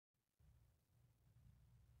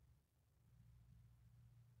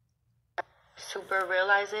super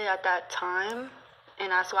realize it at that time,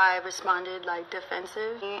 and that's why I responded like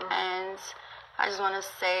defensive. And I just want to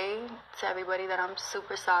say to everybody that I'm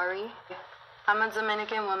super sorry. I'm a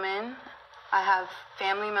Dominican woman. I have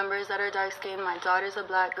family members that are dark skinned. My daughter's a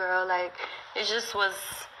black girl. Like, it just was,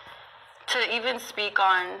 to even speak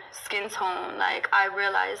on skin tone, like, I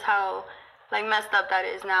realized how like messed up that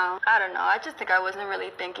is now. I don't know. I just think I wasn't really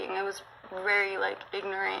thinking. It was very like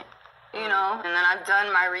ignorant, you know? And then I've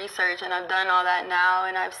done my research and I've done all that now,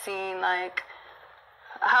 and I've seen like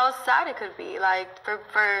how sad it could be, like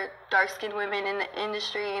for dark-skinned women in the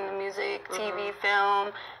industry, in the music, TV,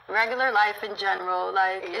 film, regular life in general.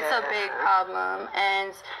 Like, it's a big problem.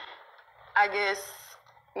 And I guess,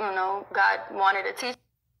 you know, God wanted to teach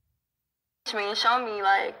me and show me,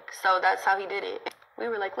 like, so that's how he did it. We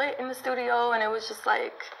were like lit in the studio, and it was just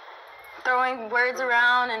like throwing words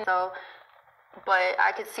around, and so, but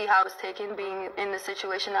I could see how it was taken being in the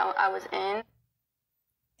situation that I was in.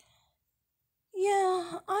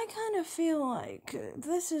 Yeah, I kind of feel like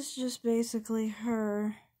this is just basically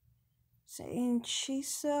her saying she's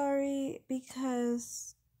sorry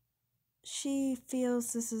because she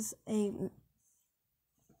feels this is a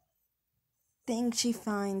thing she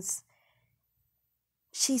finds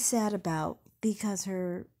she's sad about because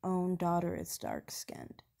her own daughter is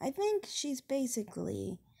dark-skinned. I think she's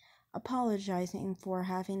basically apologizing for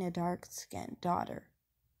having a dark-skinned daughter.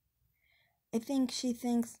 I think she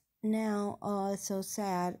thinks now, oh, it's so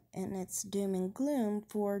sad and it's doom and gloom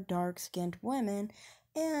for dark-skinned women,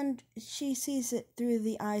 and she sees it through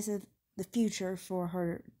the eyes of the future for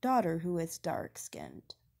her daughter who is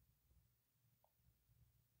dark-skinned.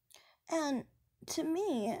 And to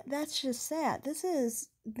me, that's just sad.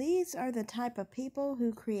 These are the type of people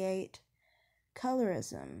who create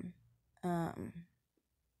colorism.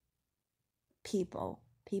 People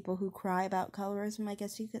who cry about colorism, I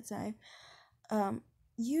guess you could say.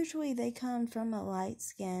 Usually they come from a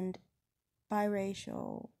light-skinned,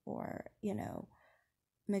 biracial, or, you know,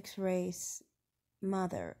 mixed race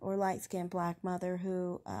mother, or light-skinned black mother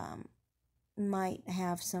who might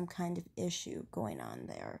have some kind of issue going on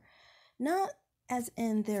there. Not as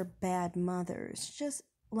in they're bad mothers, just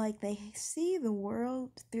like they see the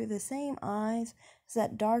world through the same eyes as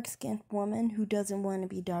that dark-skinned woman who doesn't want to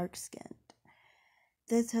be dark-skinned.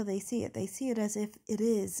 That's how they see it. They see it as if it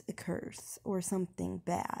is a curse or something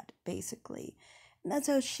bad, basically. And that's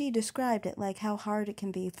how she described it, like how hard it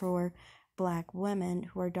can be for black women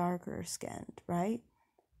who are darker skinned, right?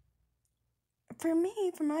 For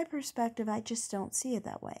me, from my perspective, I just don't see it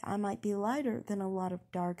that way. I might be lighter than a lot of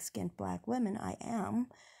dark-skinned black women, I am,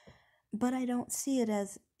 but I don't see it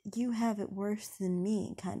as you have it worse than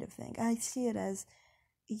me kind of thing. I see it as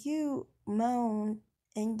you moan,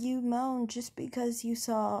 and you moan just because you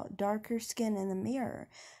saw darker skin in the mirror.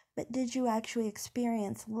 But did you actually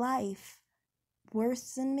experience life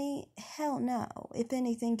worse than me? Hell no. If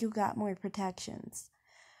anything, you got more protections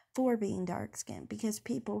for being dark-skinned because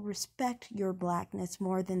people respect your blackness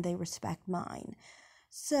more than they respect mine.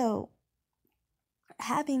 So,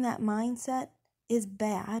 having that mindset is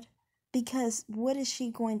bad because what is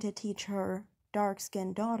she going to teach her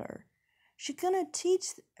dark-skinned daughter? She's going to teach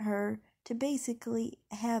her to basically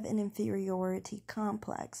have an inferiority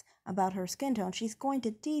complex about her skin tone. She's going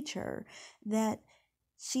to teach her that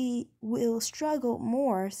she will struggle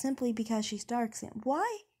more simply because she's dark-skinned.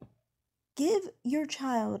 Why give your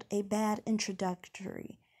child a bad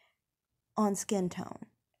introductory on skin tone?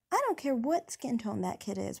 I don't care what skin tone that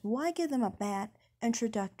kid is. Why give them a bad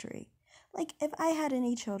introductory? Like, if I had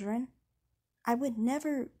any children, I would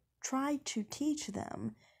never try to teach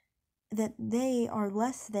them that they are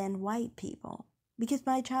less than white people, because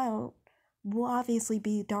my child will obviously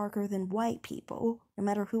be darker than white people, no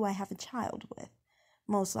matter who I have a child with,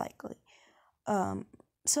 most likely.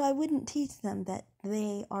 So I wouldn't teach them that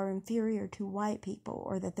they are inferior to white people,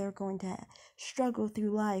 or that they're going to struggle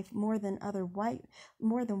through life more than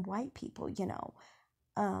white people, you know,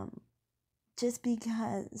 just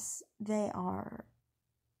because they are,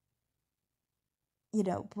 you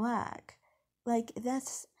know, black. Like,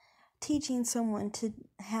 that's teaching someone to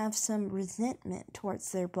have some resentment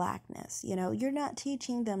towards their blackness. You know, you're not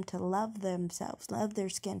teaching them to love themselves, love their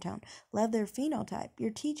skin tone, love their phenotype. You're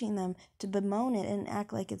teaching them to bemoan it and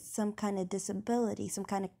act like it's some kind of disability, some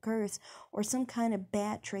kind of curse, or some kind of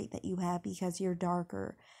bad trait that you have because you're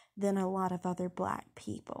darker than a lot of other black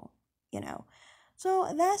people, you know.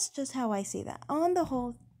 So that's just how I see that. On the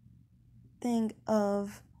whole thing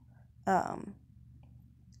of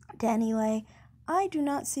danileigh, I do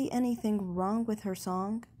not see anything wrong with her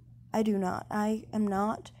song. I do not. I am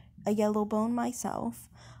not a yellow bone myself.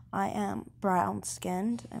 I am brown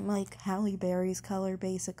skinned. I'm like Halle Berry's color,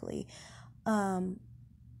 basically.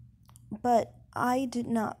 But I did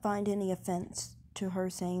not find any offense to her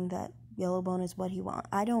saying that yellow bone is what he wants.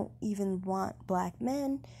 I don't even want black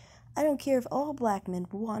men. I don't care if all black men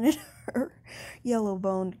wanted her yellow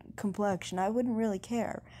bone complexion. I wouldn't really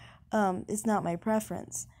care. It's not my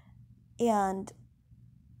preference. And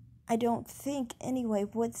I don't think, anyway,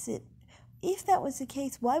 if that was the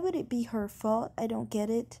case, why would it be her fault? I don't get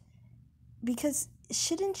it. Because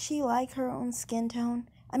shouldn't she like her own skin tone?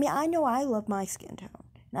 I mean, I know I love my skin tone.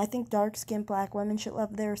 And I think dark-skinned black women should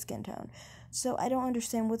love their skin tone. So I don't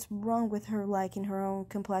understand what's wrong with her liking her own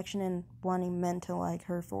complexion and wanting men to like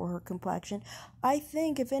her for her complexion. I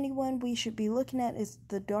think if anyone we should be looking at is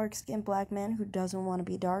the dark-skinned black man who doesn't want to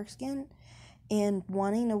be dark-skinned and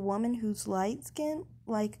wanting a woman who's light-skinned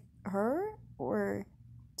like her or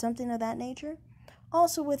something of that nature.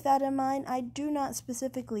 Also, with that in mind, I do not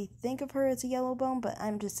specifically think of her as a yellow bone, but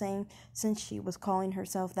I'm just saying since she was calling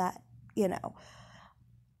herself that, you know.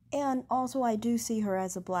 And also, I do see her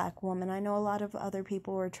as a black woman. I know a lot of other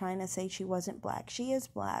people were trying to say she wasn't black. She is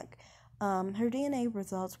black. Her DNA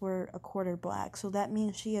results were a quarter black, so that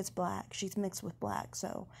means she is black. She's mixed with black,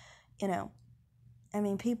 so, you know. I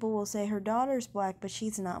mean, people will say her daughter's black, but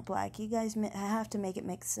she's not black. You guys have to make it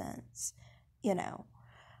make sense, you know.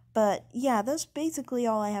 But yeah, that's basically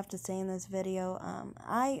all I have to say in this video.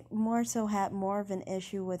 I more so had more of an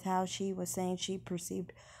issue with how she was saying she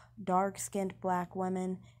perceived dark-skinned black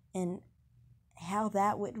women and how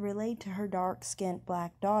that would relate to her dark-skinned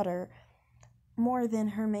black daughter more than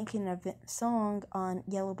her making a song on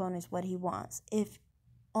yellow bone is what he wants. If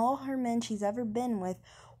all her men she's ever been with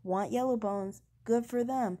want yellow bones, good for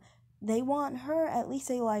them. They want her, at least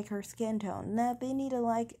they like her skin tone. Now, they need to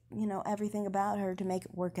like, you know, everything about her to make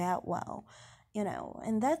it work out well, you know.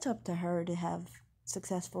 And that's up to her to have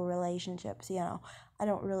successful relationships, you know. I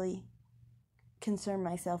don't really concern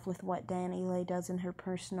myself with what danileigh does in her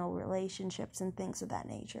personal relationships and things of that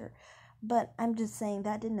nature. But I'm just saying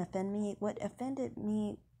that didn't offend me. What offended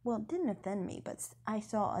me, well, it didn't offend me, but I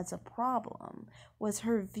saw as a problem was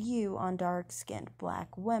her view on dark-skinned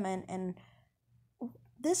black women, and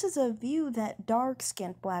this is a view that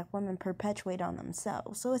dark-skinned black women perpetuate on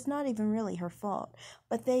themselves, so it's not even really her fault.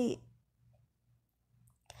 But the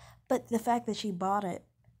fact that she bought it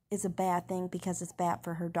is a bad thing because it's bad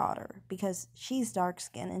for her daughter, because she's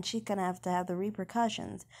dark-skinned and she's gonna have to have the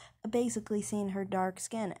repercussions of basically seeing her dark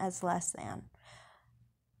skin as less than,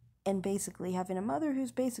 and basically having a mother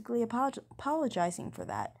who's basically apologizing for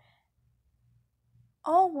that.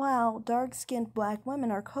 All while dark-skinned black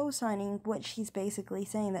women are co-signing what she's basically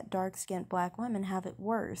saying, that dark-skinned black women have it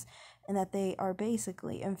worse and that they are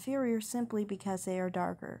basically inferior simply because they are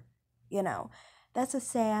darker. You know, that's a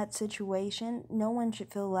sad situation. No one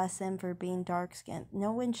should feel less than for being dark-skinned.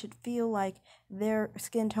 No one should feel like their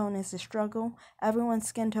skin tone is a struggle. Everyone's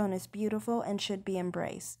skin tone is beautiful and should be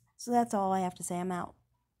embraced. So that's all I have to say. I'm out.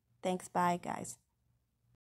 Thanks. Bye, guys.